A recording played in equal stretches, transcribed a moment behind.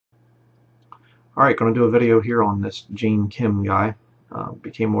Alright, going to do a video here on this Gene Kim guy.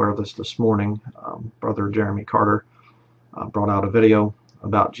 Became aware of this morning. Brother Jeremy Carter brought out a video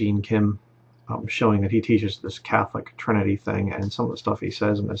about Gene Kim, showing that he teaches this Catholic Trinity thing, and some of the stuff he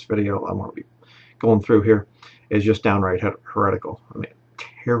says in this video I want to be going through here is just downright heretical. I mean,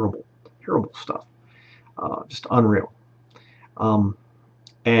 terrible, terrible stuff. Just unreal. And,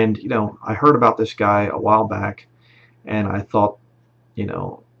 I heard about this guy a while back, and I thought,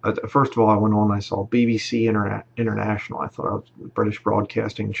 first of all, I went on and I saw BBC International. I thought it was the British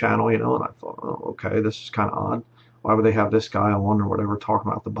Broadcasting Channel, and I thought, oh, okay, this is kind of odd. Why would they have this guy on or whatever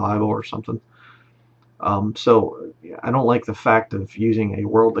talking about the Bible or something? So I don't like the fact of using a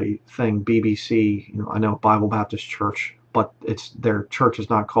worldly thing, BBC. I know Bible Baptist Church, but their church is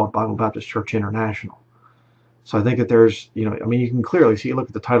not called Bible Baptist Church International. So I think that there's, I mean, you can clearly see, look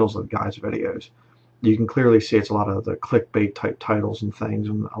at the titles of the guys' videos. You can clearly see it's a lot of the clickbait type titles and things,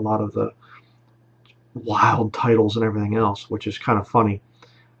 and a lot of the wild titles and everything else, which is kind of funny.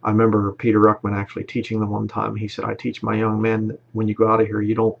 I remember Peter Ruckman actually teaching them one time. He said, "I teach my young men that when you go out of here,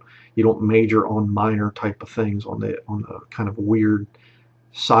 you don't major on minor type of things, on the kind of weird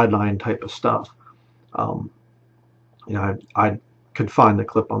sideline type of stuff." I could find the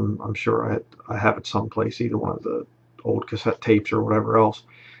clip. I'm sure I have it someplace, either one of the old cassette tapes or whatever else.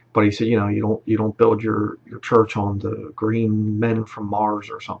 But he said, you don't build your church on the green men from Mars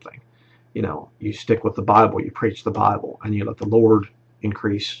or something. You stick with the Bible, you preach the Bible, and you let the Lord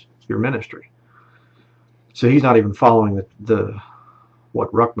increase your ministry. So he's not even following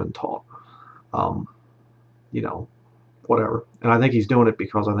what Ruckman taught. Whatever. And I think he's doing it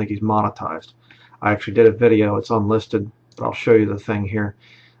because I think he's monetized. I actually did a video, it's unlisted, but I'll show you the thing here.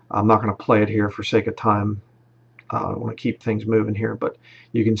 I'm not going to play it here for sake of time. I want to keep things moving here, but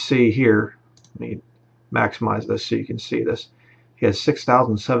you can see here, let me maximize this so you can see this. He has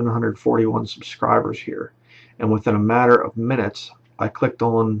 6,741 subscribers here, and within a matter of minutes I clicked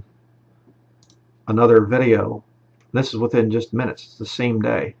on another video. This is within just minutes. It's the same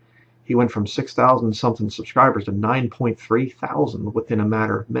day. He went from 6,000 something subscribers to 9.3 thousand within a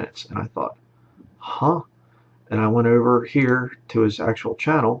matter of minutes, and I thought, huh? And I went over here to his actual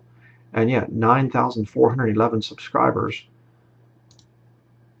channel, and yeah, 9,411 subscribers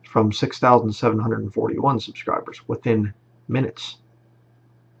from 6,741 subscribers within minutes.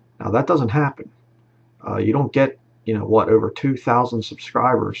 Now that doesn't happen. You don't get, over 2,000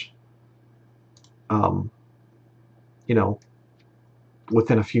 subscribers,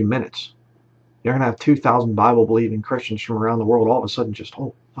 within a few minutes. You're going to have 2,000 Bible-believing Christians from around the world all of a sudden just,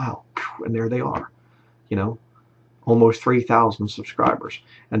 oh, wow, and there they are, almost 3,000 subscribers.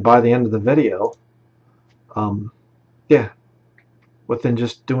 And by the end of the video, within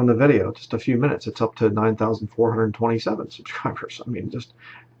just doing the video, just a few minutes, it's up to 9,427 subscribers. I mean,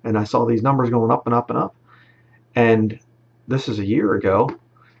 and I saw these numbers going up and up and up. And this is a year ago,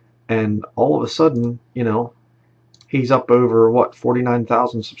 and all of a sudden, he's up over, what,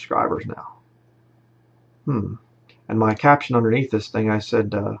 49,000 subscribers now. And my caption underneath this thing, I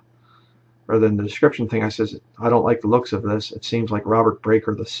said, or then the description thing, I says, I don't like the looks of this. It seems like Robert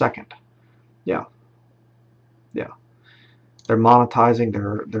Breaker II. Yeah. They're monetizing,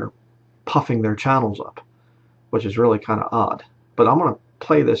 they're puffing their channels up, which is really kind of odd. But I'm going to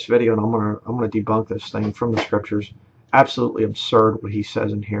play this video, and I'm going to debunk this thing from the scriptures. Absolutely absurd what he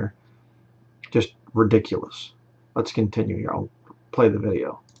says in here. Just ridiculous. Let's continue here. I'll play the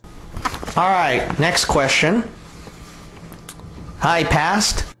video. All right, next question. Hi,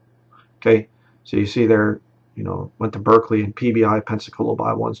 past. Okay, so you see there, went to Berkeley and PBI, Pensacola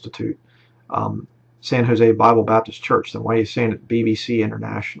Bible Institute, San Jose Bible Baptist Church. Then why are you saying it BBC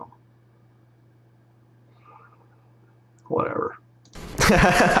International? Whatever.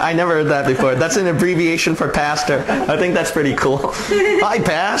 I never heard that before. That's an abbreviation for pastor. I think that's pretty cool. Hi,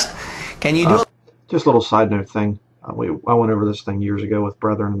 past. Can you do just a little side note thing. I went over this thing years ago with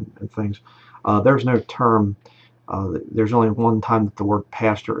brethren and things. There's no term. There's only one time that the word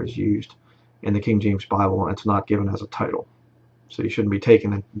pastor is used in the King James Bible, and it's not given as a title. So you shouldn't be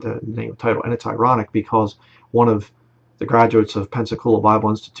taking the name title. And it's ironic because one of the graduates of Pensacola Bible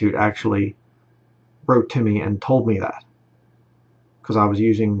Institute actually wrote to me and told me that. Because I was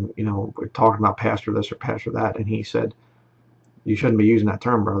using, we're talking about pastor this or pastor that, and he said, you shouldn't be using that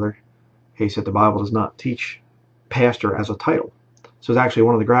term, brother. He said the Bible does not teach pastor as a title. So it's actually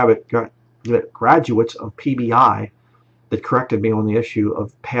one of the graduates of PBI that corrected me on the issue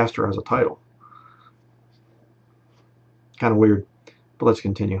of pastor as a title. Kind of weird, but let's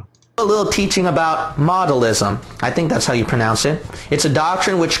continue. A little teaching about modalism. I think that's how you pronounce it. It's a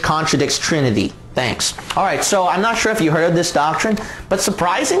doctrine which contradicts Trinity. Thanks. All right, so I'm not sure if you heard of this doctrine, but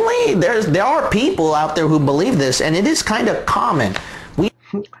surprisingly, there are people out there who believe this, and it is kind of common.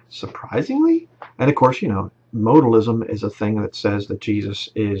 Surprisingly? And of course, modalism is a thing that says that Jesus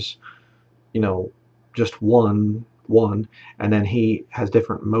is, just one, and then he has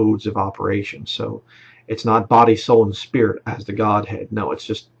different modes of operation. So it's not body, soul, and spirit as the Godhead. No, it's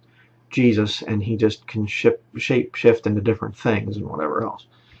just Jesus, and he just can shape shift into different things and whatever else.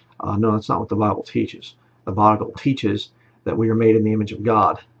 No, that's not what the Bible teaches. The Bible teaches that we are made in the image of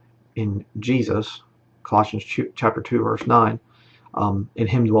God in Jesus, Colossians chapter 2, verse 9. In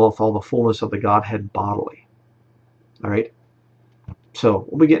him dwelleth all the fullness of the Godhead bodily. All right? So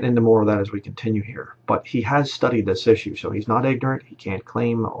we'll be getting into more of that as we continue here. But he has studied this issue, so he's not ignorant. He can't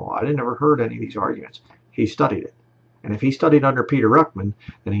claim, oh, I never heard any of these arguments. He studied it. And if he studied under Peter Ruckman,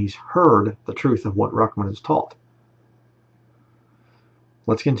 then he's heard the truth of what Ruckman has taught.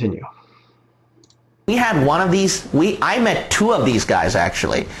 Let's continue. We had one of these, I met two of these guys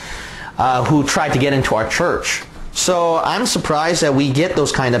actually, who tried to get into our church. So I'm surprised that we get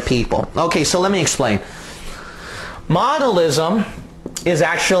those kind of people. Okay, so let me explain. Modalism is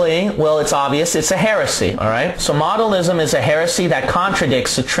actually, well, it's obvious, it's a heresy, all right? So modalism is a heresy that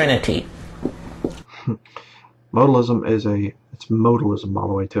contradicts the Trinity. Modalism is it's modalism, by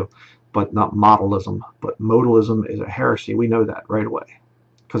the way, too, but not modelism. But modalism is a heresy. We know that right away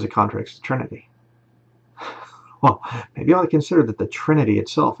because it contradicts the Trinity. Well, maybe you ought to consider that the Trinity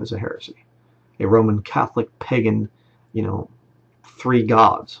itself is a heresy. A Roman Catholic pagan, three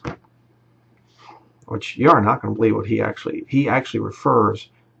gods. Which you are not going to believe what he actually refers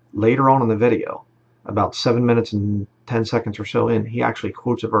later on in the video, about 7 minutes and 10 seconds or so in, he actually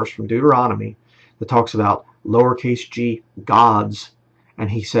quotes a verse from Deuteronomy that talks about lowercase g gods, and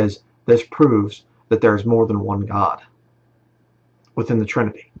he says this proves that there is more than one God within the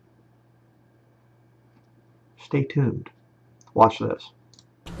Trinity. Stay tuned. Watch this.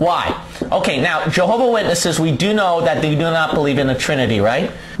 Why? Okay, now, Jehovah's Witnesses, we do know that they do not believe in the Trinity,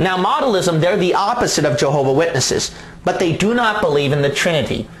 right? Now, modalism, they're the opposite of Jehovah's Witnesses, but they do not believe in the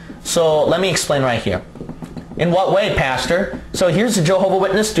Trinity. So, let me explain right here. In what way, Pastor? So, here's the Jehovah's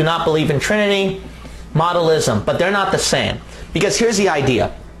Witness, do not believe in Trinity, modalism, but they're not the same. Because here's the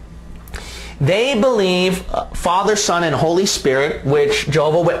idea. They believe Father, Son, and Holy Spirit, which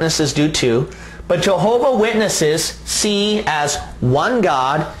Jehovah's Witnesses do too, but Jehovah's Witnesses see as one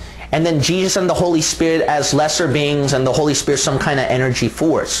God, and then Jesus and the Holy Spirit as lesser beings, and the Holy Spirit some kind of energy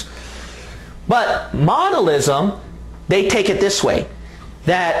force. But modalism, they take it this way,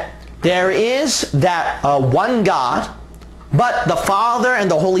 that there is that one God, but the Father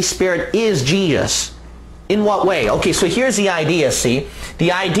and the Holy Spirit is Jesus. In what way? Okay, so here's the idea, see?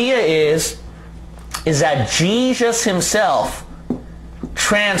 The idea is that Jesus himself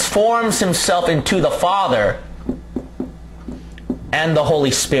transforms himself into the Father and the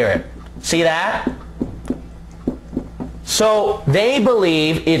Holy Spirit. See that? So they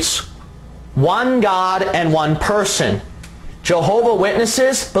believe it's one God and one person. Jehovah's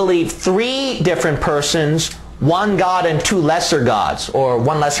Witnesses believe three different persons, one God and two lesser gods, or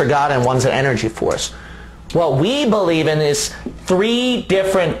one lesser God and one's an energy force. What we believe in is three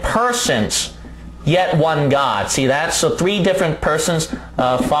different persons, yet one God. See that? So three different persons,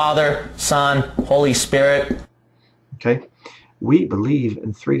 Father, Son, Holy Spirit. Okay. We believe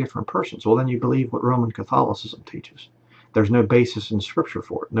in three different persons. Well, then you believe what Roman Catholicism teaches. There's no basis in Scripture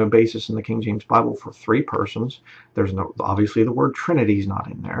for it. No basis in the King James Bible for three persons. There's no, obviously the word Trinity is not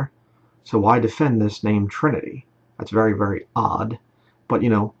in there. So why defend this name Trinity? That's very, very odd. But,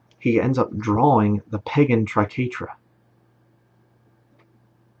 he ends up drawing the pagan triquetra.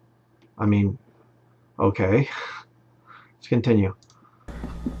 I mean, okay. Let's continue.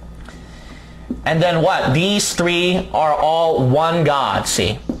 And then what? These three are all one God,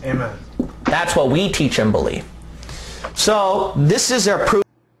 see? Amen. That's what we teach and believe. So, this is their proof.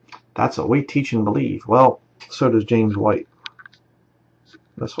 That's what we teach and believe. Well, so does James White.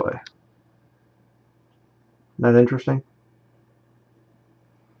 This way. Isn't that interesting?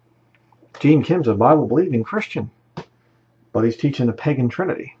 Gene Kim's a Bible-believing Christian, but he's teaching the pagan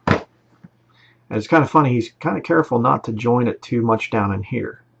Trinity. And it's kind of funny, he's kind of careful not to join it too much down in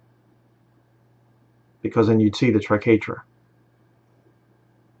here, because then you'd see the triquetra.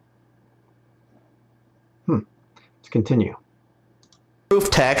 Let's continue. Proof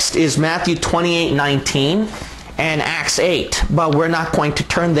text is Matthew 28:19 and Acts 8, but we're not going to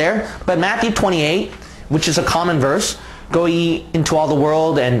turn there. But Matthew 28, which is a common verse, go ye into all the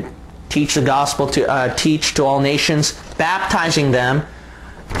world and teach the gospel to teach to all nations, baptizing them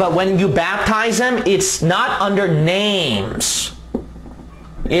But when you baptize them, it's not under names.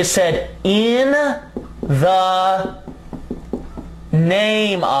 It said, in the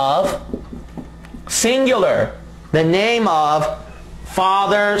name of, singular, the name of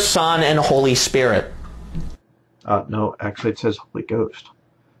Father, Son, and Holy Spirit. No, actually it says Holy Ghost.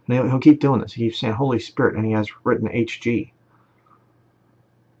 And he'll keep doing this. He keeps saying Holy Spirit, and he has written HG.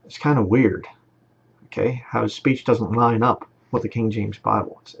 It's kind of weird, okay, how his speech doesn't line up with the King James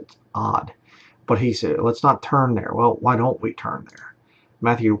Bible. It's odd. But he said, let's not turn there. Well, why don't we turn there?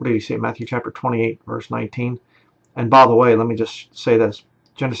 Matthew, what did he say? Matthew chapter 28, verse 19. And by the way, let me just say this.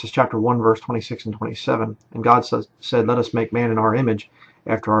 Genesis chapter 1, verse 26 and 27. And God said, let us make man in our image,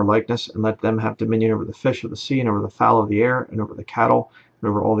 after our likeness, and let them have dominion over the fish of the sea, and over the fowl of the air, and over the cattle, and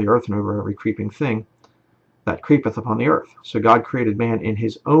over all the earth, and over every creeping thing that creepeth upon the earth. So God created man in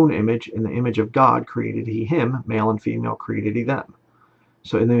his own image. In the image of God created he him. Male and female created he them.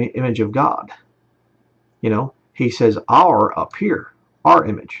 So in the image of God, he says our up here, our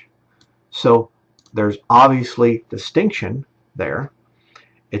image. So there's obviously distinction there.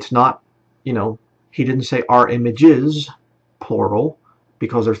 It's not, he didn't say our images, plural,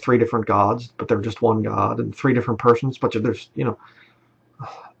 because there's three different gods, but they're just one God, and three different persons, but there's,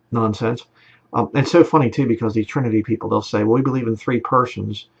 nonsense. It's so funny too, because these Trinity people, they'll say, well, we believe in three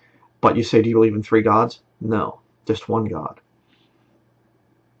persons, but you say, do you believe in three gods? No, just one God.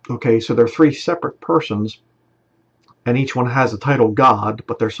 Okay, so they're three separate persons, and each one has the title God,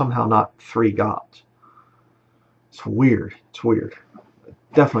 but they're somehow not three gods. It's weird. It's weird.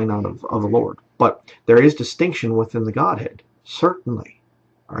 Definitely not of the Lord. But there is distinction within the Godhead, certainly.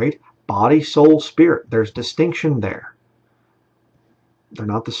 All right? Body, soul, spirit. There's distinction there. They're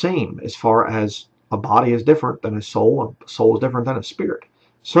not the same as far as a body is different than a soul is different than a spirit.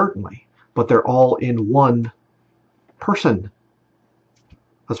 Certainly. But they're all in one person.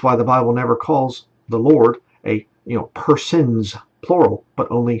 That's why the Bible never calls the Lord a, persons, plural, but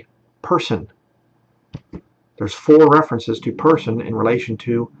only person. There's 4 references to person in relation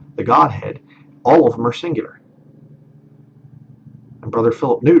to the Godhead. All of them are singular. And Brother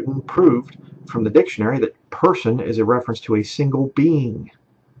Philip Newton proved from the dictionary that person is a reference to a single being.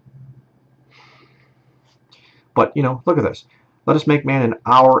 But, look at this. Let us make man in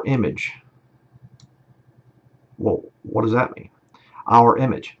our image. Well, what does that mean? Our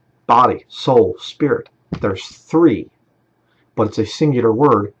image. Body, soul, spirit. There's 3. But it's a singular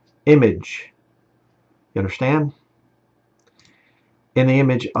word. Image. You understand? In the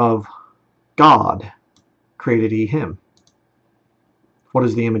image of God created he him. What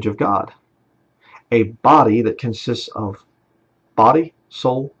is the image of God? A body that consists of body,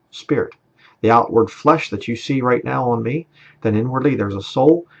 soul, spirit. The outward flesh that you see right now on me, then inwardly there's a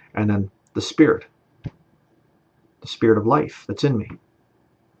soul, and then the spirit of life that's in me.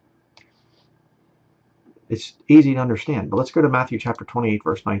 It's easy to understand, but let's go to Matthew chapter 28,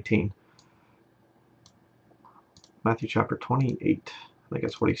 verse 19. Matthew chapter 28, I think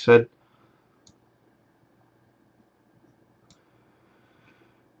that's what he said.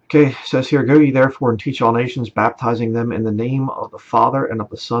 Okay, it says here, go ye therefore and teach all nations, baptizing them in the name of the Father and of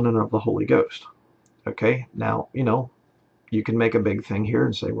the Son and of the Holy Ghost. Okay, now, you can make a big thing here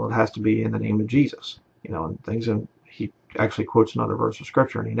and say, well, it has to be in the name of Jesus, and things. And he actually quotes another verse of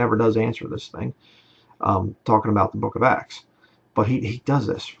Scripture, and he never does answer this thing, talking about the book of Acts. But he does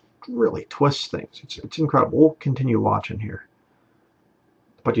this, really twists things. It's incredible. We'll continue watching here.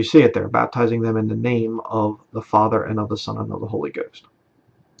 But you see it there, baptizing them in the name of the Father and of the Son and of the Holy Ghost.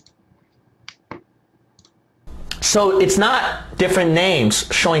 So it's not different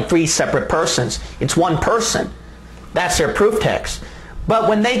names showing 3 separate persons. It's one person. That's their proof text. But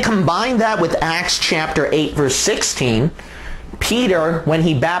when they combine that with Acts chapter 8, verse 16, Peter, when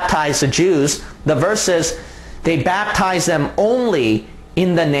he baptized the Jews, the verse says, they baptized them only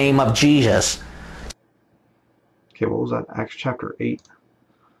in the name of Jesus. Okay, what was that? Acts chapter 8.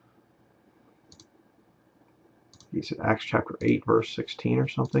 He said Acts chapter 8, verse 16 or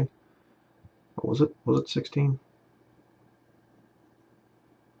something. What was it? Was it 16?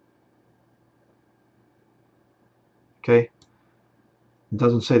 Okay. It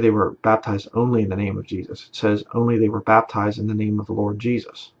doesn't say they were baptized only in the name of Jesus. It says only they were baptized in the name of the Lord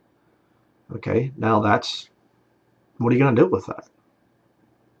Jesus. Okay, now what are you going to do with that?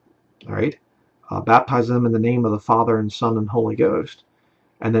 All right. Baptize them in the name of the Father and Son and Holy Ghost.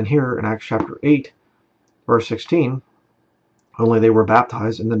 And then here in Acts chapter 8, verse 16, only they were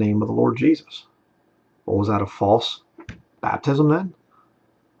baptized in the name of the Lord Jesus. Well, was that a false baptism then?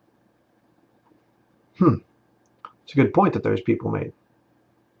 It's a good point that those people made.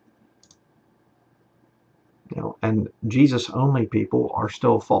 and Jesus only people are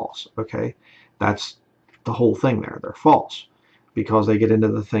still false. Okay, that's the whole thing there. They're false because they get into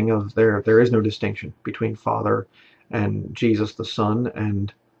the thing of there is no distinction between Father and Jesus the Son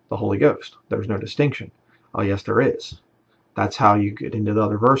and the Holy Ghost. There's no distinction. Oh yes, there is. That's how you get into the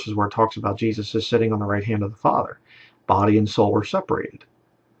other verses where it talks about Jesus is sitting on the right hand of the Father. Body and soul are separated.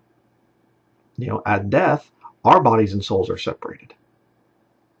 You know, at death, our bodies and souls are separated.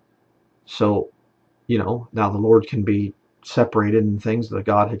 So, you know, now the Lord can be separated in things that the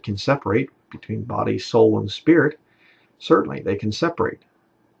Godhead can separate between body, soul, and spirit. Certainly, they can separate.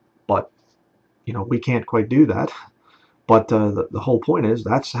 But, you know, we can't quite do that. But the whole point is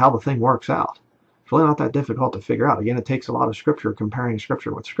that's how the thing works out. It's really not that difficult to figure out. Again, it takes a lot of Scripture, comparing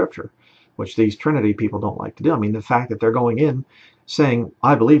Scripture with Scripture, which these Trinity people don't like to do. I mean, the fact that they're going in saying,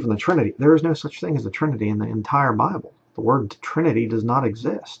 I believe in the Trinity. There is no such thing as the Trinity in the entire Bible. The word Trinity does not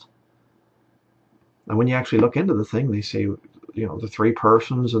exist. And when you actually look into the thing, they say, you know, the three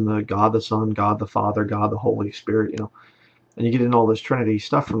persons and the God the Son, God the Father, God the Holy Spirit, you know, and you get into all this Trinity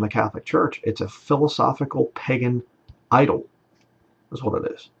stuff from the Catholic Church. It's a philosophical pagan idol, is what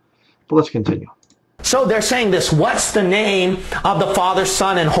it is. But let's continue. So they're saying this, what's the name of the Father,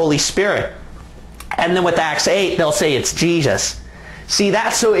 Son, and Holy Spirit? And then with Acts 8, they'll say it's Jesus. See,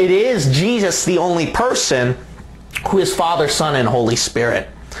 that's so it is Jesus, the only person who is Father, Son, and Holy Spirit.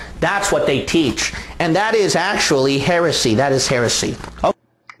 That's what they teach. And that is actually heresy. That is heresy. Oh.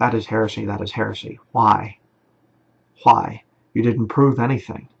 That is heresy. That is heresy. Why? Why? You didn't prove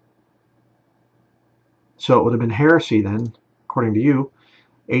anything. So it would have been heresy then, according to you,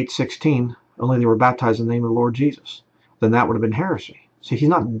 8:16, only they were baptized in the name of the Lord Jesus. Then that would have been heresy. See, he's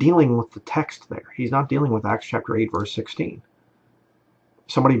not dealing with the text there. He's not dealing with Acts chapter 8, verse 16.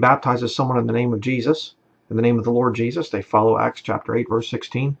 Somebody baptizes someone in the name of Jesus, in the name of the Lord Jesus. They follow Acts chapter 8, verse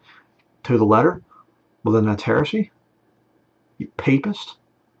 16 to the letter. Well, then that's heresy. You papist.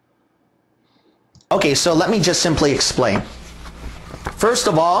 Okay, so let me just simply explain. First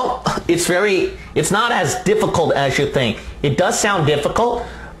of all, it's not as difficult as you think. It does sound difficult,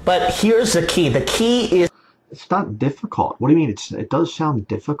 but here's the key. The key is... It's not difficult. What do you mean it does sound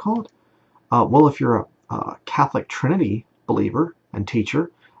difficult? Well, if you're a Catholic Trinity believer and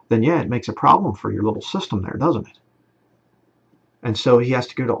teacher, then yeah, it makes a problem for your little system there, doesn't it? And so he has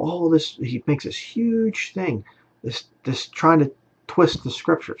to go to all this, he makes this huge thing, this trying to twist the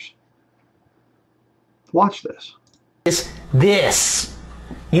scriptures. Watch this. This.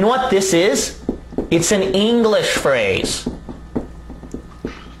 You know what this is? It's an English phrase.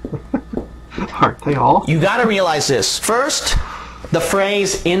 Aren't they all? You got to realize this. First, the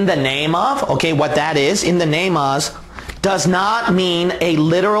phrase in the name of, okay, what that is, in the name of, does not mean a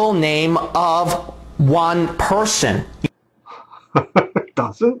literal name of one person.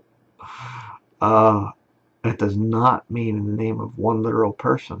 Does it? It does not mean in the name of one literal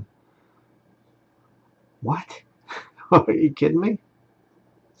person. What? Are you kidding me?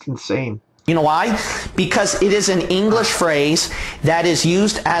 It's insane. You know why? Because it is an English phrase that is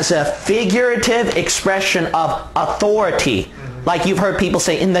used as a figurative expression of authority. Like you've heard people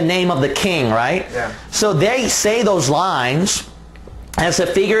say, in the name of the king, right? Yeah. So they say those lines as a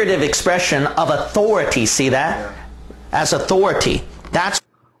figurative expression of authority. See that? Yeah. As authority. That's...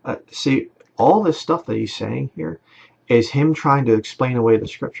 See, all this stuff that he's saying here is him trying to explain away the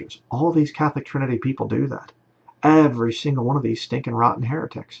scriptures. All these Catholic Trinity people do that. Every single one of these stinking rotten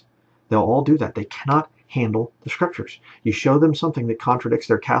heretics. They'll all do that. They cannot handle the scriptures. You show them something that contradicts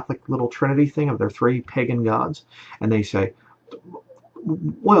their Catholic little Trinity thing of their three pagan gods, and they say,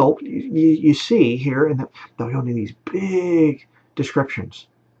 well, you see here, and they'll go into these big descriptions.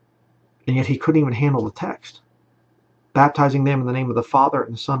 And yet he couldn't even handle the text. Baptizing them in the name of the Father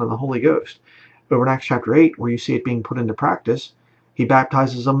and the Son and the Holy Ghost. Over in Acts chapter 8, where you see it being put into practice, he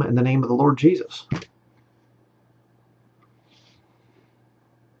baptizes them in the name of the Lord Jesus.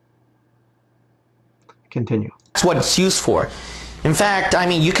 Continue. That's what it's used for. In fact, I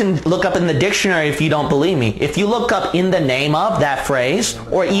mean, you can look up in the dictionary if you don't believe me. If you look up in the name of that phrase,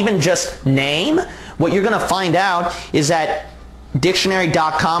 or even just name, what you're going to find out is that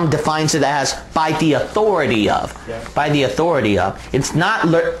dictionary.com defines it as by the authority of. Yeah. By the authority of. It's not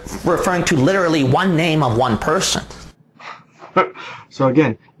referring to literally one name of one person. So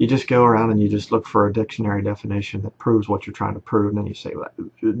again, you just go around and you just look for a dictionary definition that proves what you're trying to prove, and then you say,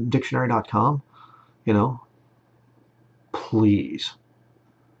 dictionary.com? You know, please.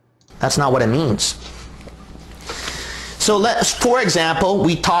 That's not what it means. So for example,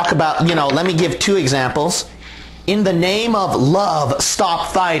 we talk about, let me give two examples. In the name of love,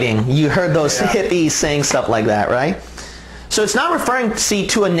 stop fighting. You heard those hippies saying stuff like that, right? So it's not referring,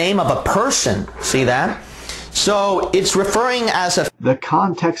 to a name of a person. See that? So it's referring as a... The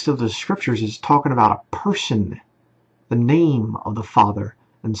context of the scriptures is talking about a person, the name of the Father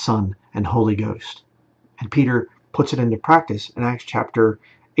and Son and Holy Ghost. And Peter puts it into practice in Acts chapter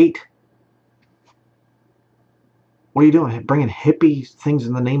 8. What are you doing? Bringing hippie things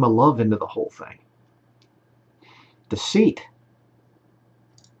in the name of love into the whole thing. Deceit.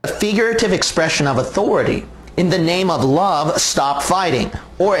 A figurative expression of authority. In the name of love, stop fighting.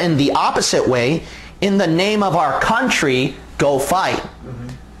 Or in the opposite way, in the name of our country, go fight. Mm-hmm.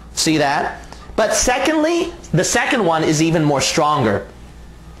 See that? But secondly, the second one is even more stronger.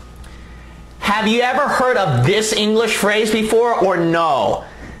 Have you ever heard of this English phrase before or no?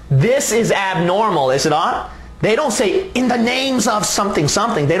 This is abnormal, is it not? They don't say, in the names of something,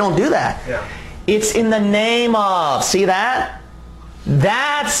 something. They don't do that. Yeah. It's in the name of. See that?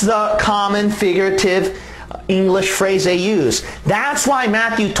 That's the common figurative English phrase they use. That's why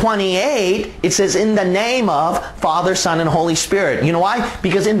Matthew 28, it says, in the name of Father, Son, and Holy Spirit. You know why?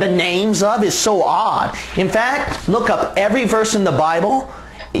 Because in the names of is so odd. In fact, look up every verse in the Bible.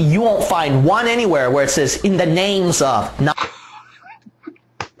 You won't find one anywhere where it says, in the names of. No.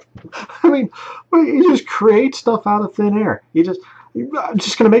 I mean, you just create stuff out of thin air. I'm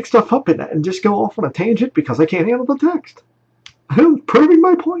just going to make stuff up and just go off on a tangent because I can't handle the text. I'm proving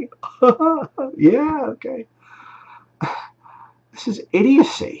my point. Yeah, okay. This is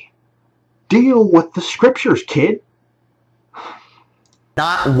idiocy. Deal with the scriptures, kid.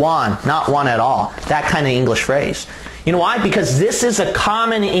 Not one at all. That kind of English phrase. You know why? Because this is a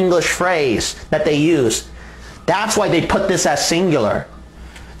common English phrase that they use. That's why they put this as singular.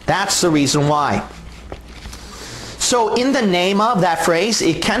 That's the reason why. So in the name of that phrase,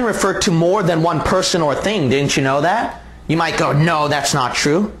 it can refer to more than one person or thing. Didn't you know that? You might go, no, that's not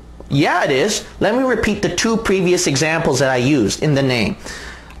true. Yeah, it is. Let me repeat the two previous examples that I used in the name.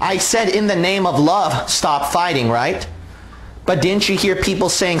 I said in the name of love, stop fighting, right? But didn't you hear people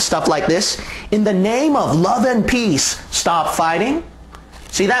saying stuff like this? In the name of love and peace, stop fighting.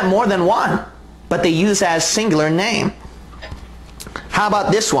 See that? More than one. But they use as singular name. How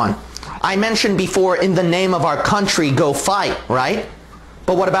about this one? I mentioned before, in the name of our country, go fight, right?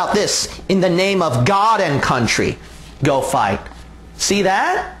 But what about this? In the name of God and country, go fight. See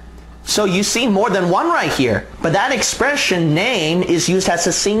that? So you see more than one right here. But that expression, name, is used as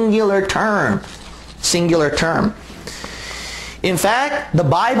a singular term. Singular term. In fact, the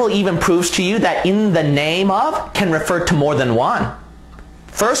Bible even proves to you that in the name of can refer to more than one.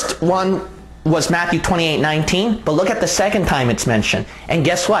 First one was Matthew 28:19, but look at the second time it's mentioned. And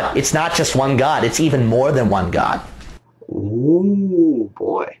guess what? It's not just one God. It's even more than one God. Ooh,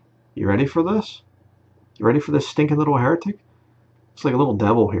 boy. You ready for this? You ready for this stinking little heretic? It's like a little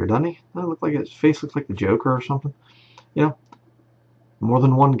devil here, doesn't he? Doesn't it look like his face looks like the Joker or something? You know, more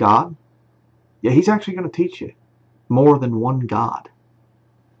than one God? Yeah, he's actually going to teach you. More than one God.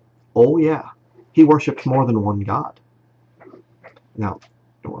 Oh, yeah. He worships more than one God. Now,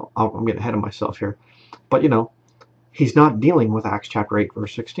 well, I'm getting ahead of myself here. But, you know, he's not dealing with Acts chapter 8,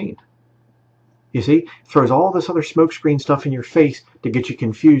 verse 16. You see? Throws all this other smokescreen stuff in your face to get you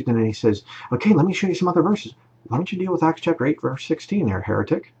confused. And then he says, okay, let me show you some other verses. Why don't you deal with Acts chapter 8, verse 16 there,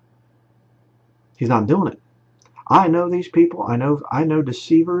 heretic? He's not doing it. I know these people. I know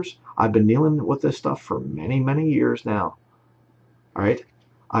deceivers. I've been dealing with this stuff for many, many years now. All right?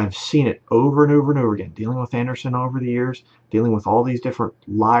 I've seen it over and over and over again, dealing with Anderson over the years, dealing with all these different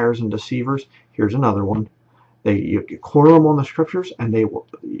liars and deceivers. Here's another one. You corner them on the scriptures, and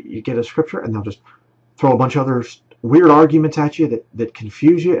you get a scripture, and they'll just throw a bunch of other weird arguments at you that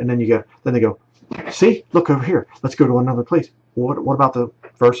confuse you, and then they go, see, look over here. Let's go to another place. What about the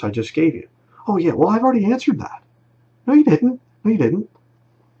verse I just gave you? Oh yeah, well I've already answered that. No, you didn't. No, you didn't.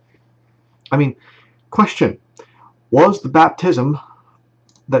 I mean, question: was the baptism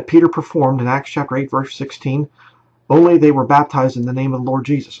that Peter performed in Acts chapter 8, verse 16, only they were baptized in the name of the Lord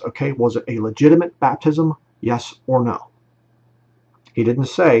Jesus? Okay, was it a legitimate baptism? Yes or no? He didn't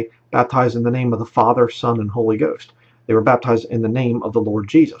say baptized in the name of the Father, Son, and Holy Ghost. They were baptized in the name of the Lord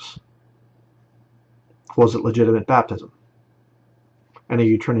Jesus. Was it legitimate baptism? Any of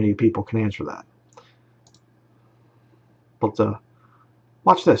you Trinity people can answer that. But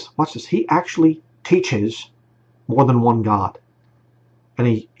watch this. Watch this. He actually teaches more than one God. And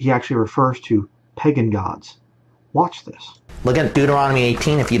he actually refers to pagan gods. Watch this. Look at Deuteronomy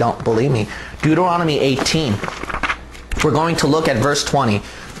 18 if you don't believe me. Deuteronomy 18. We're going to look at verse 20.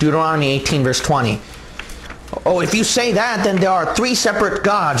 Deuteronomy 18, verse 20. Oh, if you say that, then there are three separate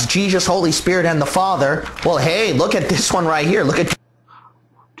gods, Jesus, Holy Spirit, and the Father. Well, hey, look at this one right here. Look at...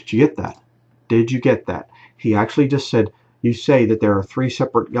 Did you get that? Did you get that? He actually just said, You say that there are three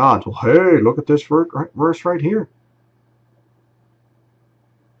separate gods. Well, hey, look at this verse right here.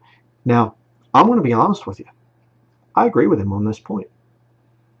 Now, I'm going to be honest with you. I agree with him on this point.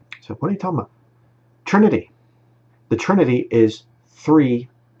 So what are you talking about? Trinity. The Trinity is three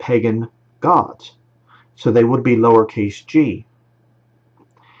pagan gods. So they would be lowercase g.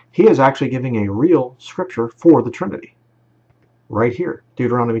 He is actually giving a real scripture for the Trinity. Right here.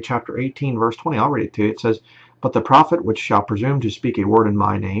 Deuteronomy chapter 18, verse 20. I'll read it to you. It says, "But the prophet which shall presume to speak a word in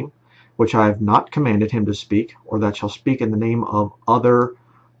my name, which I have not commanded him to speak, or that shall speak in the name of other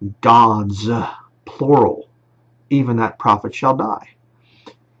gods," plural, "even that prophet shall die."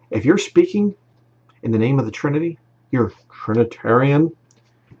 If you're speaking in the name of the Trinity, you're Trinitarian,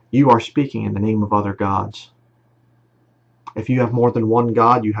 you are speaking in the name of other gods. If you have more than one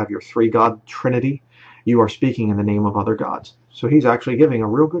God, you have your three-God Trinity, you are speaking in the name of other gods. So he's actually giving a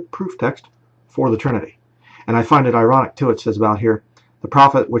real good proof text for the Trinity. And I find it ironic, too. It says about here, "The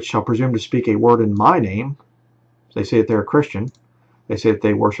prophet which shall presume to speak a word in my name," they say that they're a Christian, they say that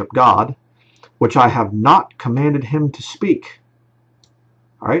they worship God, "which I have not commanded him to speak."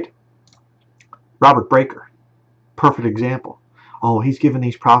 All right? Robert Breaker, perfect example. Oh, he's given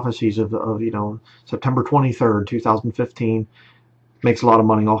these prophecies of September 23rd, 2015, makes a lot of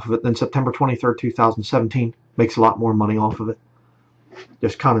money off of it. Then September 23rd, 2017, makes a lot more money off of it.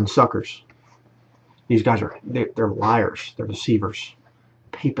 Just conning suckers. These guys they're liars. They're deceivers.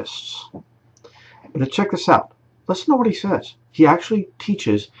 Papists. But check this out. Listen to what he says. He actually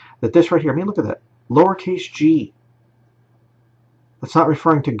teaches that this right here, I mean, look at that. Lowercase g. That's not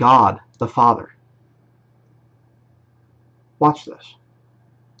referring to God, the Father. Watch this.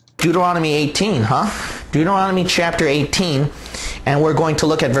 Deuteronomy 18, huh? Deuteronomy chapter 18, and we're going to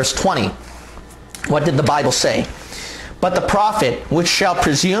look at verse 20. What did the Bible say? "But the prophet which shall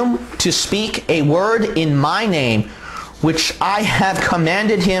presume to speak a word in my name, which I have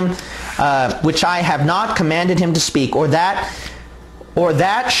commanded him, which I have not commanded him to speak, or that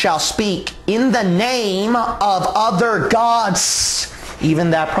shall speak in the name of other gods, even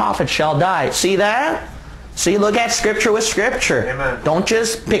that prophet shall die." See that? See, look at Scripture with Scripture. Amen. Don't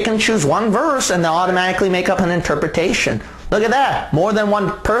just pick and choose one verse and then automatically make up an interpretation. Look at that. More than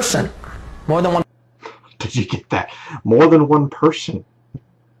one person. More than one. Did you get that? More than one person.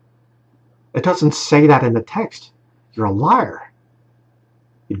 It doesn't say that in the text. You're a liar.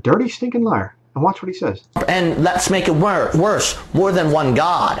 You dirty, stinking liar. And watch what he says. And let's make it worse. More than one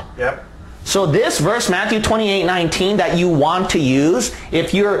God. Yep. So this verse, Matthew 28:19, that you want to use,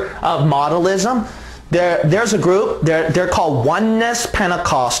 if you're of modalism, there's a group, they're called Oneness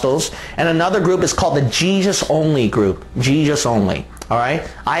Pentecostals, and another group is called the Jesus Only group. Jesus Only. All right?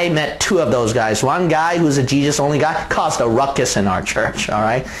 I met two of those guys. One guy who's a Jesus Only guy caused a ruckus in our church. All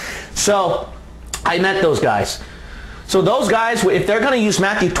right? So I met those guys. So those guys, if they're going to use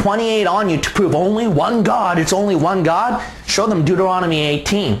Matthew 28 on you to prove only one God, it's only one God, show them Deuteronomy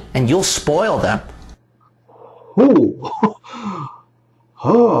 18, and you'll spoil them. Oh,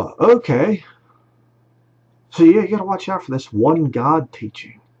 oh, okay. So yeah, you got to watch out for this one God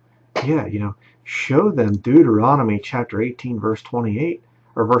teaching. Yeah, show them Deuteronomy chapter 18, verse 28,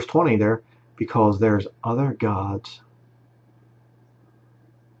 or verse 20 there, because there's other gods.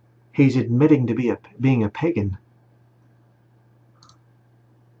 He's admitting to being a pagan.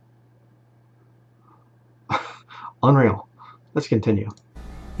 Unreal. Let's continue.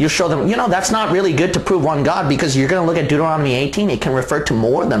 You show them, that's not really good to prove one God, because you're going to look at Deuteronomy 18, it can refer to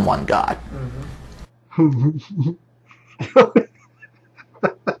more than one God. I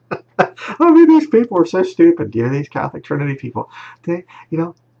mean, these people are so stupid. These Catholic Trinity people. They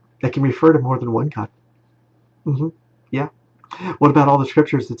can refer to more than one God. Yeah. What about all the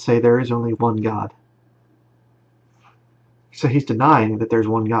scriptures that say there is only one God? So he's denying that there's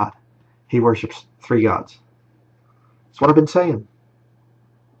one God. He worships three gods. That's what I've been saying.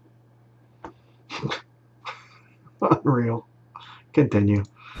 Unreal. Continue.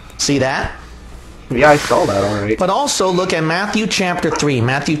 See that? Yeah, I saw that already. But also look at Matthew chapter 3.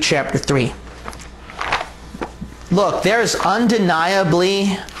 Matthew chapter 3. Look, there's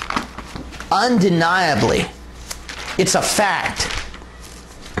undeniably, it's a fact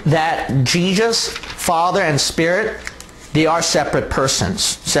that Jesus, Father, and Spirit, they are separate persons.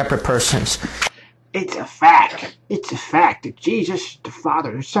 Separate persons. It's a fact. It's a fact that Jesus, the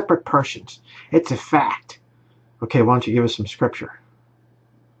Father, are separate persons. It's a fact. Okay, why don't you give us some scripture?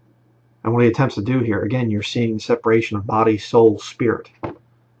 And what he attempts to do here, again, you're seeing separation of body, soul, spirit. All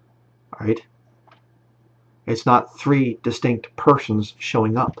right? It's not three distinct persons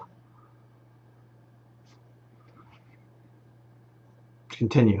showing up.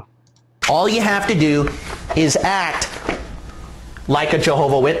 Continue. All you have to do is act like a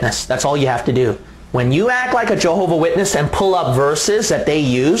Jehovah's Witness. That's all you have to do. When you act like a Jehovah's Witness and pull up verses that they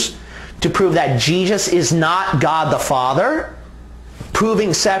use to prove that Jesus is not God the Father,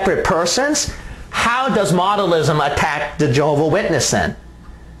 proving separate persons, how does modalism attack the Jehovah's Witness then?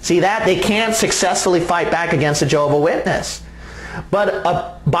 See that? They can't successfully fight back against a Jehovah's Witness. But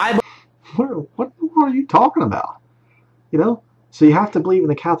a Bible... What are you talking about? You know? So you have to believe in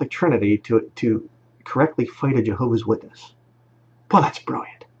the Catholic Trinity to correctly fight a Jehovah's Witness. Well, that's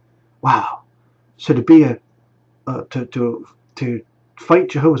brilliant. Wow. So to be to fight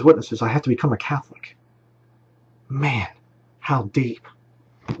Jehovah's Witnesses, I have to become a Catholic. Man, how deep.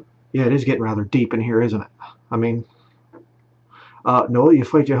 Yeah, it is getting rather deep in here, isn't it? I mean, no, you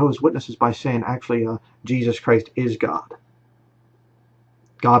fight Jehovah's Witnesses by saying, actually, Jesus Christ is God.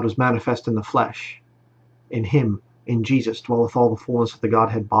 God was manifest in the flesh. In him, in Jesus, dwelleth all the fullness of the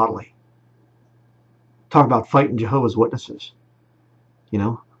Godhead bodily. Talk about fighting Jehovah's Witnesses. You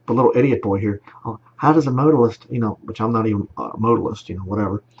know, the little idiot boy here. How does a modalist, you know, which I'm not even a modalist, you know,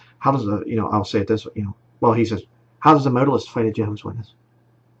 whatever. How does a, you know, I'll say it this way, you know, well, he says, how does a modalist fight a Jehovah's Witness?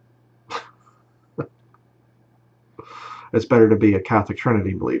 It's better to be a Catholic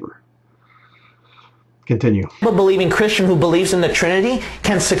Trinity believer. Continue. A believing Christian who believes in the Trinity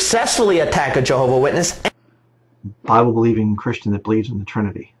can successfully attack a Jehovah's Witness. Bible-believing Christian that believes in the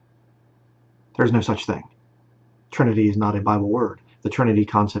Trinity. There's no such thing. Trinity is not a Bible word. The Trinity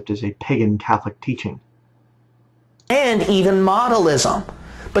concept is a pagan Catholic teaching. And even modalism.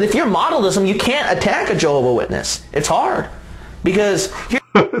 But if you're modalism, you can't attack a Jehovah's Witness. It's hard. Because you're...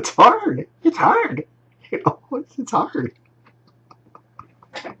 It's hard. It's hard. You know, it's hard.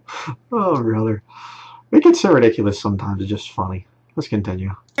 Oh, brother. It gets so ridiculous sometimes. It's just funny. Let's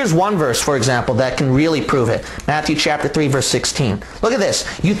continue. Here's one verse, for example, that can really prove it. Matthew chapter 3, verse 16. Look at this.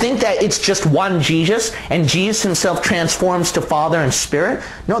 You think that it's just one Jesus, and Jesus himself transforms to Father and Spirit?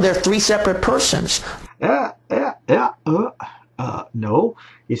 No, they're three separate persons. No.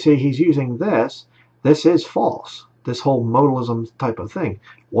 You see, he's using this. This is false. This whole modalism type of thing.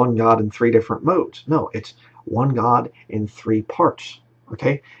 One God in three different modes. No, it's one God in three parts.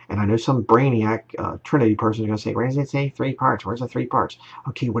 Okay? And I know some brainiac Trinity person is going to say, where does it say three parts? Where's the three parts?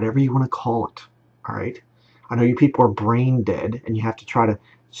 Okay, whatever you want to call it. All right? I know you people are brain dead, and you have to try to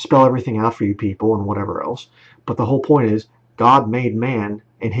spell everything out for you people and whatever else. But the whole point is, God made man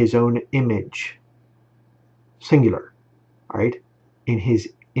in his own image. Singular. All right? In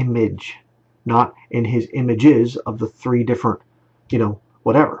his image. Not in his images of the three different, you know,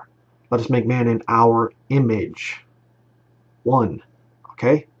 whatever. Let us make man in our image. One.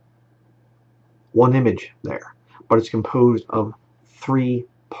 Okay? One image there. But it's composed of three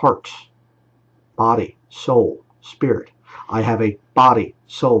parts. Body, soul, spirit. I have a body,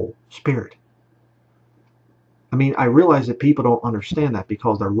 soul, spirit. I mean, I realize that people don't understand that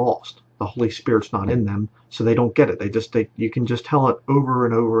because they're lost. The Holy Spirit's not in them, so they don't get it. You can just tell it over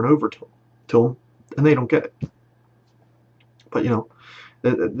and over and over to them, and they don't get it. But, you know,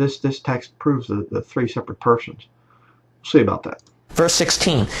 this text proves the three separate persons. We'll see about that. Verse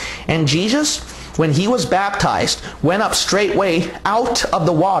 16, and Jesus, when he was baptized, went up straightway out of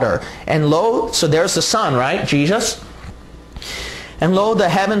the water, and lo, so there's the Son, right, Jesus? And lo, the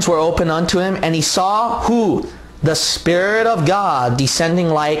heavens were opened unto him, and he saw who? The Spirit of God descending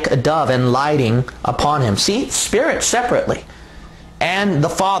like a dove and lighting upon him. See, Spirit separately. And the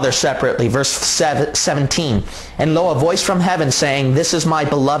Father separately. Verse 17. And lo, a voice from heaven saying, this is my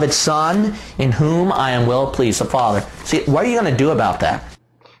beloved Son, in whom I am well pleased. The Father. See, what are you going to do about that?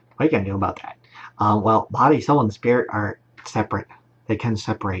 What are you going to do about that? Well, body, soul, and spirit are separate. They can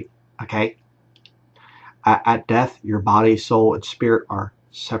separate. Okay? At death, your body, soul, and spirit are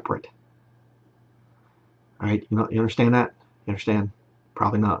separate. All right? You understand that? You understand?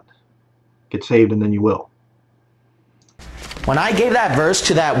 Probably not. Get saved and then you will. When I gave that verse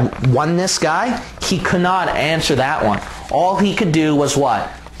to that oneness guy, he could not answer that one. All he could do was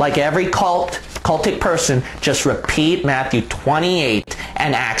what? Like every cultic person, just repeat Matthew 28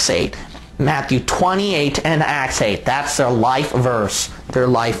 and Acts 8. Matthew 28 and Acts 8. That's their life verse. Their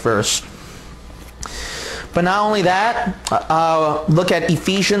life verse. But not only that, look at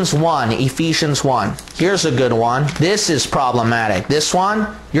Ephesians 1. Ephesians 1. Here's a good one. This is problematic. This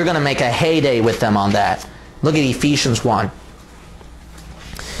one, you're going to make a heyday with them on that. Look at Ephesians 1.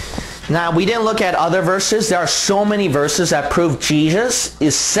 Now, we didn't look at other verses. There are so many verses that prove Jesus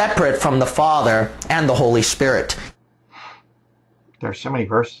is separate from the Father and the Holy Spirit. There are so many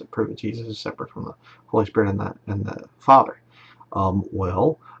verses that prove that Jesus is separate from the Holy Spirit and the Father.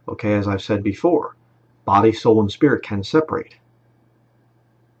 Well, okay, as I've said before, body, soul, and spirit can separate.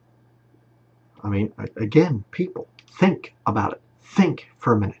 I mean, again, people, think about it. think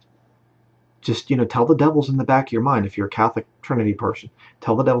for a minute. Just, tell the devils in the back of your mind, if you're a Catholic Trinity person,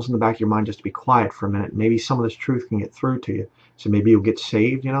 tell the devils in the back of your mind just to be quiet for a minute. Maybe some of this truth can get through to you. So maybe you'll get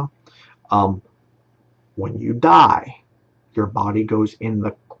saved, When you die, your body goes in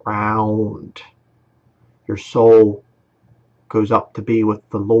the ground. Your soul goes up to be with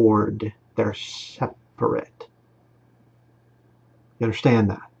the Lord. They're separate. You understand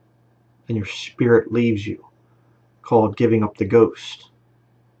that? And your spirit leaves you, called giving up the ghost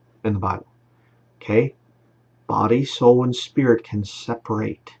in the Bible. Okay? Body, soul, and spirit can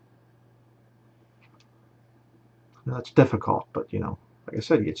separate. Now, that's difficult, but like I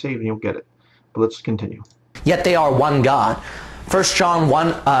said, you get saved and you'll get it. But let's continue. Yet they are one God. 1 John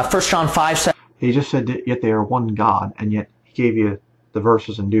 5:7. He just said that yet they are one God, and yet he gave you the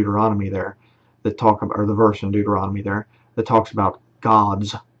verses in Deuteronomy there that talk about, or the verse in Deuteronomy there that talks about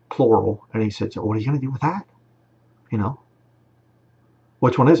gods, plural, and he said, so what are you going to do with that?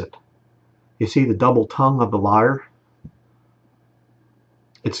 Which one is it? You see the double tongue of the liar?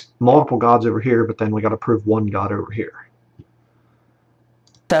 It's multiple gods over here, but then we got to prove one God over here.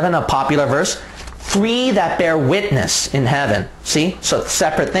 7, a popular verse. 3 that bear witness in heaven. See? So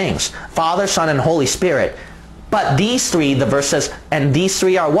separate things. Father, Son, and Holy Spirit. But these 3, the verse says, and these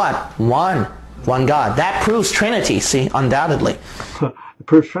 3 are what? One God. That proves Trinity, see? Undoubtedly. It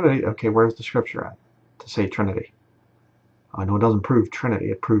proves Trinity. Okay, where's the scripture at to say Trinity? I know it doesn't prove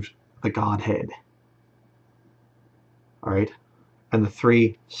Trinity. It proves the Godhead. All right? And the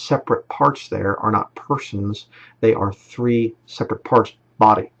 3 separate parts there are not persons. They are 3 separate parts.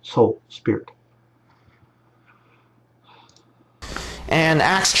 Body, soul, spirit. And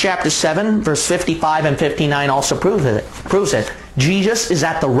Acts chapter 7, verse 55 and 59 also proves it. Jesus is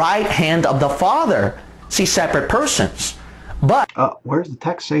at the right hand of the Father. See, separate persons. But where does the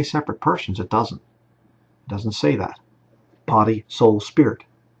text say separate persons? It doesn't. It doesn't say that. Body, soul, spirit.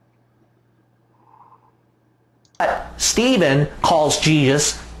 Stephen calls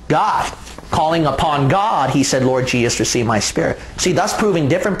Jesus God. Calling upon God, he said, Lord Jesus, receive my spirit. See, thus proving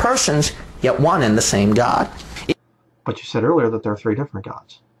different persons, yet one and the same God. But you said earlier that there are 3 different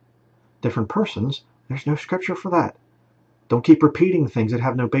gods. Different persons, there's no scripture for that. Don't keep repeating things that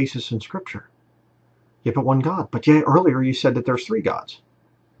have no basis in scripture. You have one God. But yeah, earlier you said that there's 3 gods.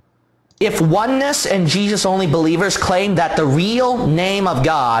 If oneness and Jesus only believers claim that the real name of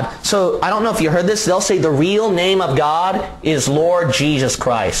God, so I don't know if you heard this, they'll say the real name of God is Lord Jesus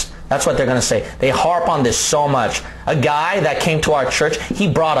Christ. That's what they're going to say. They harp on this so much. A guy that came to our church, he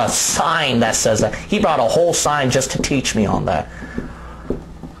brought a sign that says that. He brought a whole sign just to teach me on that.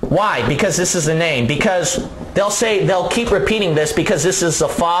 Why? Because this is the name. Because they'll keep repeating this because this is the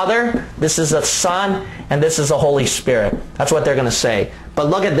Father, this is the Son, and this is the Holy Spirit. That's what they're going to say. But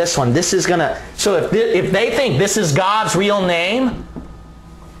look at this one. This is going to, so if they think this is God's real name,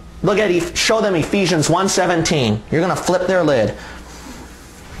 look at, show them Ephesians 1:17. You're going to flip their lid.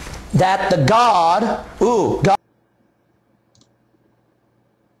 That the God.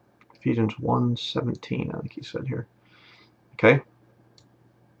 Ephesians 1:17, I think he said here. Okay.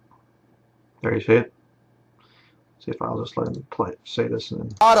 There you see it. See if I'll just let him say this. And then.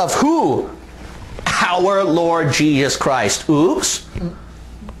 God of who? Our Lord Jesus Christ. Oops.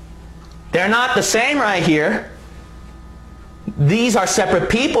 They're not the same right here. These are separate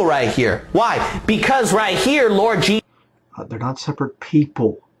people right here. Why? Because right here, Lord Jesus. They're not separate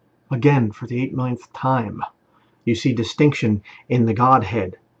people. Again, for the 8 millionth time, you see distinction in the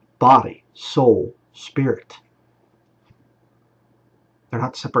Godhead. Body, soul, spirit. They're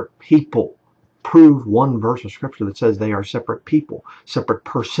not separate people. Prove one verse of scripture that says they are separate people, separate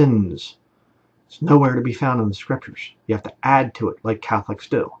persons. It's nowhere to be found in the scriptures. You have to add to it like Catholics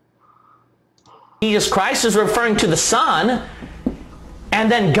do. Jesus Christ is referring to the Son,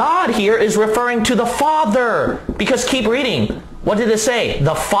 and then God here is referring to the Father. Because keep reading. What did it say?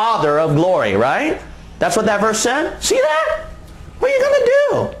 The Father of glory, right? That's what that verse said? See that? What are you going to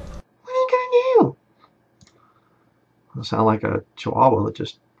do? What are you going to do? It'll sound like a chihuahua that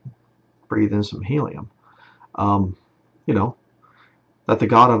just breathed in some helium. That the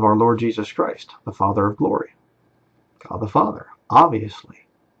God of our Lord Jesus Christ, the Father of glory. God the Father, obviously.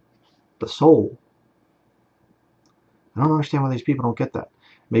 The soul. I don't understand why these people don't get that.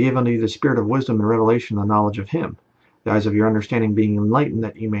 May give unto you the spirit of wisdom and revelation, the knowledge of him. The eyes of your understanding being enlightened,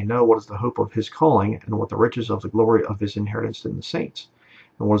 that you may know what is the hope of his calling, and what the riches of the glory of his inheritance in the saints,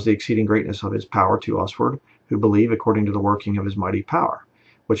 and what is the exceeding greatness of his power to usward, who believe according to the working of his mighty power,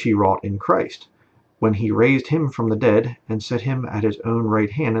 which he wrought in Christ, when he raised him from the dead, and set him at his own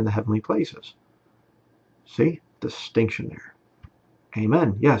right hand in the heavenly places. See? Distinction there.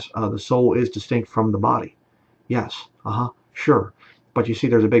 Amen. Yes, the soul is distinct from the body. Yes. Sure. But you see,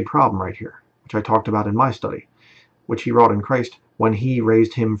 there's a big problem right here, which I talked about in my study, which he wrought in Christ when he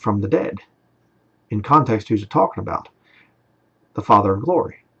raised him from the dead. In context, who's it talking about? The Father of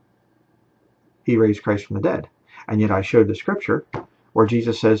glory. He raised Christ from the dead. And yet I showed the scripture where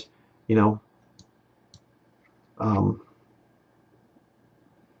Jesus says, you know, I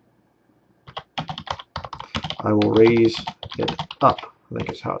will raise it up. I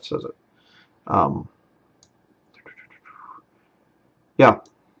think is how it says it. Yeah.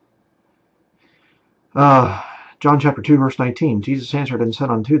 John chapter 2, verse 19. Jesus answered and said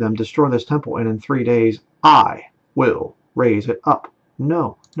unto them, destroy this temple, and in 3 days I will raise it up.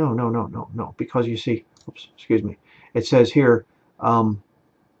 No. Because you see, oops, excuse me. It says here,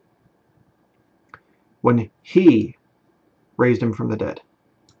 when he raised him from the dead,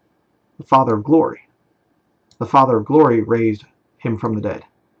 the Father of glory. The Father of glory raised him from the dead.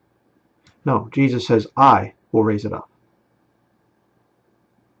 No, Jesus says, I will raise it up.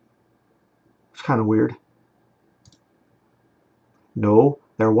 It's kind of weird. No,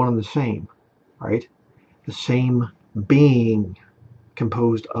 they're one and the same, right? The same being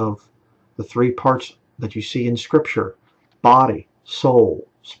composed of the three parts that you see in Scripture: body, soul,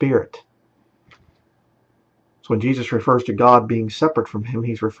 spirit. So when Jesus refers to God being separate from him,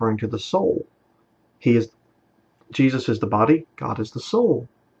 he's referring to the soul. Jesus is the body, God is the soul,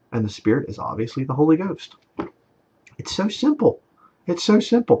 and the spirit is obviously the Holy Ghost. It's so simple. It's so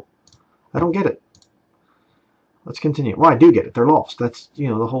simple. I don't get it. Let's continue. Well, I do get it. They're lost. That's, the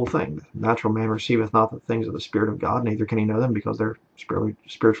whole thing. The natural man receiveth not the things of the Spirit of God, neither can he know them, because they're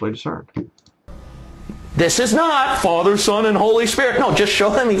spiritually discerned. This is not Father, Son, and Holy Spirit. No, just show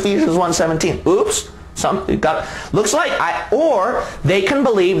them Ephesians 1:17. Oops. Looks like or they can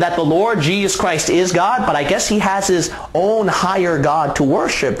believe that the Lord Jesus Christ is God, but I guess he has his own higher God to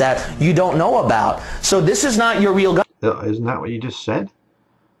worship that you don't know about. So this is not your real God. Isn't that what you just said?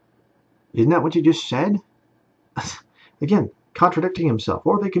 Isn't that what you just said? Again, contradicting himself.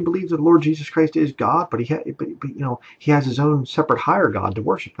 Or they can believe that the Lord Jesus Christ is God, but he has his own separate higher God to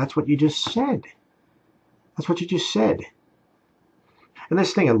worship. That's what you just said. That's what you just said. And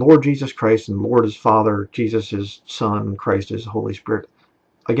this thing of Lord Jesus Christ and Lord is Father, Jesus is Son, Christ is Holy Spirit.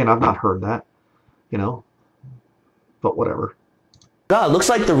 Again, I've not heard that, but whatever. God looks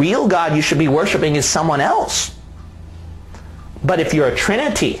like the real God you should be worshiping is someone else. But if you're a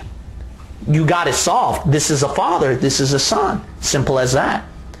Trinity, you got it solved. This is a Father, this is a Son. Simple as that.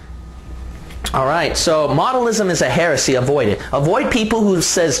 All right, so modalism is a heresy. Avoid it. Avoid people who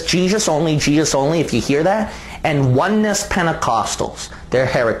says Jesus only, if you hear that. And oneness Pentecostals. They're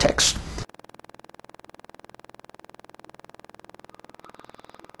heretics.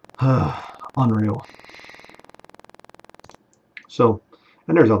 Unreal. So,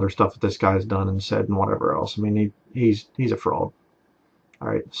 and there's other stuff that this guy's done and said and whatever else. I mean, he's a fraud. All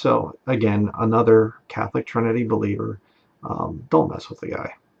right, so again, another Catholic Trinity believer. Don't mess with the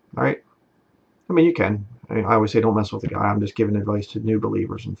guy. All right. I mean, you can. I always say don't mess with the guy. I'm just giving advice to new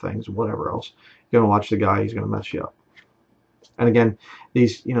believers and things and whatever else. You're going to watch the guy, he's going to mess you up. And again,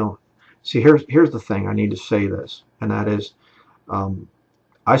 these, see, here's the thing. I need to say this, and that is,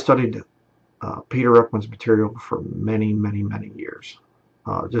 I studied Peter Ruckman's material for many, many, many years,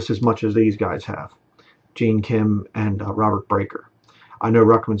 just as much as these guys have, Gene Kim and Robert Breaker. I know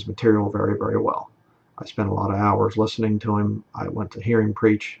Ruckman's material very, very well. I spent a lot of hours listening to him. I went to hear him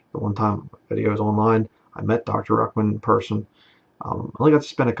preach the one time, videos online. I met Dr. Ruckman in person. I only got to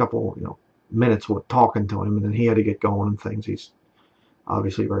spend a couple, minutes with talking to him, and then he had to get going and things. He's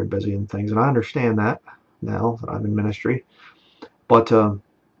obviously very busy and things, and I understand that now that I'm in ministry. But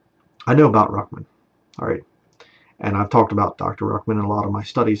I know about Ruckman, all right, and I've talked about Dr. Ruckman in a lot of my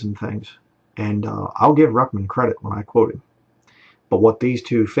studies and things, and I'll give Ruckman credit when I quote him. But what these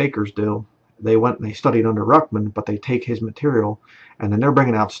two fakers do, they went and they studied under Ruckman, but they take his material and then they're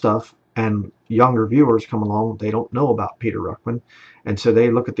bringing out stuff, and younger viewers come along, they don't know about Peter Ruckman, and so they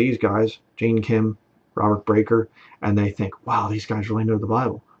look at these guys, Gene Kim, Robert Breaker, and they think, wow, these guys really know the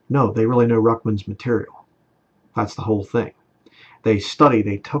Bible. No, they really know Ruckman's material. That's the whole thing. They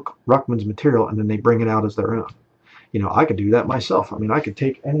took Ruckman's material and then they bring it out as their own. I could do that myself. I mean, I could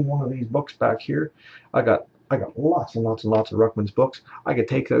take any one of these books back here. I got lots and lots and lots of Ruckman's books. I could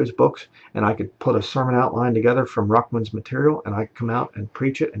take those books and I could put a sermon outline together from Ruckman's material, and I could come out and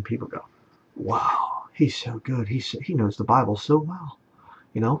preach it, and people go, wow, he's so good. He knows the Bible so well.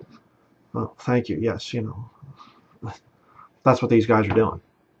 Well, thank you. Yes, that's what these guys are doing.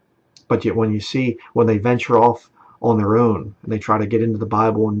 But yet when they venture off on their own and they try to get into the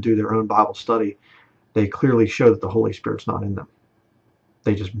Bible and do their own Bible study, they clearly show that the Holy Spirit's not in them.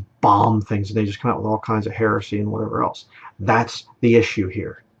 They just bomb things, and they just come out with all kinds of heresy and whatever else. That's the issue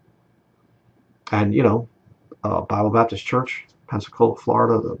here. And, you know, Bible Baptist Church, Pensacola,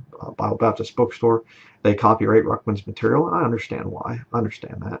 Florida, the Bible Baptist bookstore, they copyright Ruckman's material, and I understand why. I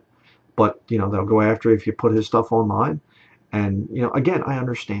understand that. But, you know, they'll go after you if you put his stuff online. And, you know, again, I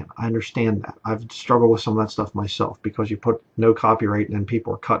understand. I understand that. I've struggled with some of that stuff myself, because you put no copyright and then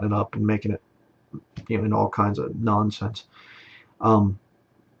people are cutting it up and making it, you know, in all kinds of nonsense.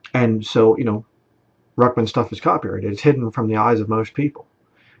 And so, you know, Ruckman stuff is copyrighted. It's hidden from the eyes of most people.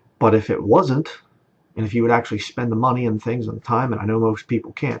 But if it wasn't, and if you would actually spend the money and things and the time, and I know most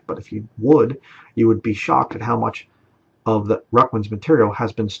people can't, but if you would be shocked at how much of the Ruckman's material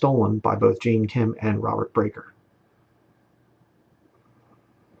has been stolen by both Gene Kim and Robert Breaker.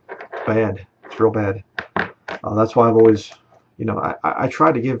 Bad. It's real bad. That's why I've always, you know, I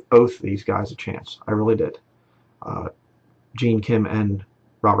tried to give both these guys a chance. I really did. Gene Kim and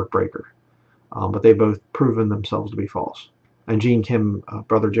Robert Breaker. But they've both proven themselves to be false. And Gene Kim,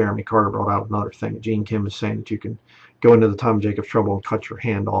 brother Jeremy Carter, brought out another thing. Gene Kim is saying that you can go into the time of Jacob's trouble and cut your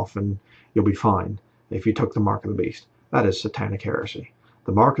hand off and you'll be fine if you took the mark of the beast. That is satanic heresy.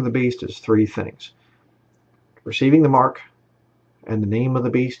 The mark of the beast is three things: receiving the mark and the name of the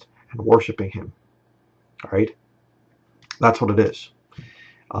beast and worshiping him. All right? That's what it is.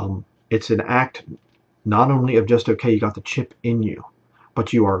 It's an act not only of just, okay, you got the chip in you,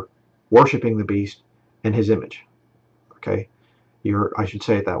 but you are worshiping the beast and his image. Okay? I should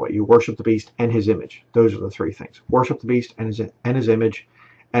say it that way. You worship the beast and his image. Those are the three things. Worship the beast and his image,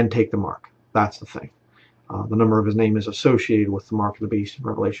 and take the mark. That's the thing. The number of his name is associated with the mark of the beast in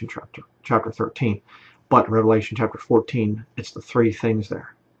Revelation chapter 13. But in Revelation chapter 14, it's the three things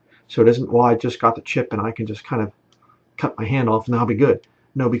there. So it isn't, well, I just got the chip and I can just kind of cut my hand off and I'll be good.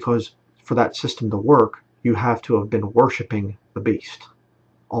 No, because for that system to work, you have to have been worshiping the beast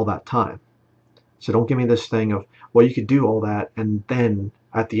all that time. So don't give me this thing of, well, you could do all that, and then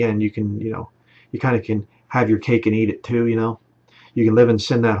at the end you can, you know, you kind of can have your cake and eat it too, you know. You can live in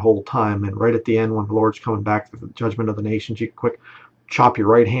sin that whole time, and right at the end when the Lord's coming back for the judgment of the nations, you can quick chop your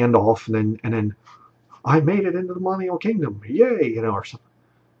right hand off, and then I made it into the millennial kingdom, yay, you know, or something.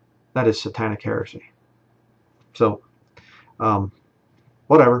 That is satanic heresy. So,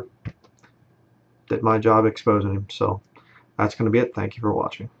 whatever. Did my job exposing him. So that's going to be it. Thank you for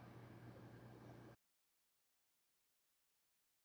watching.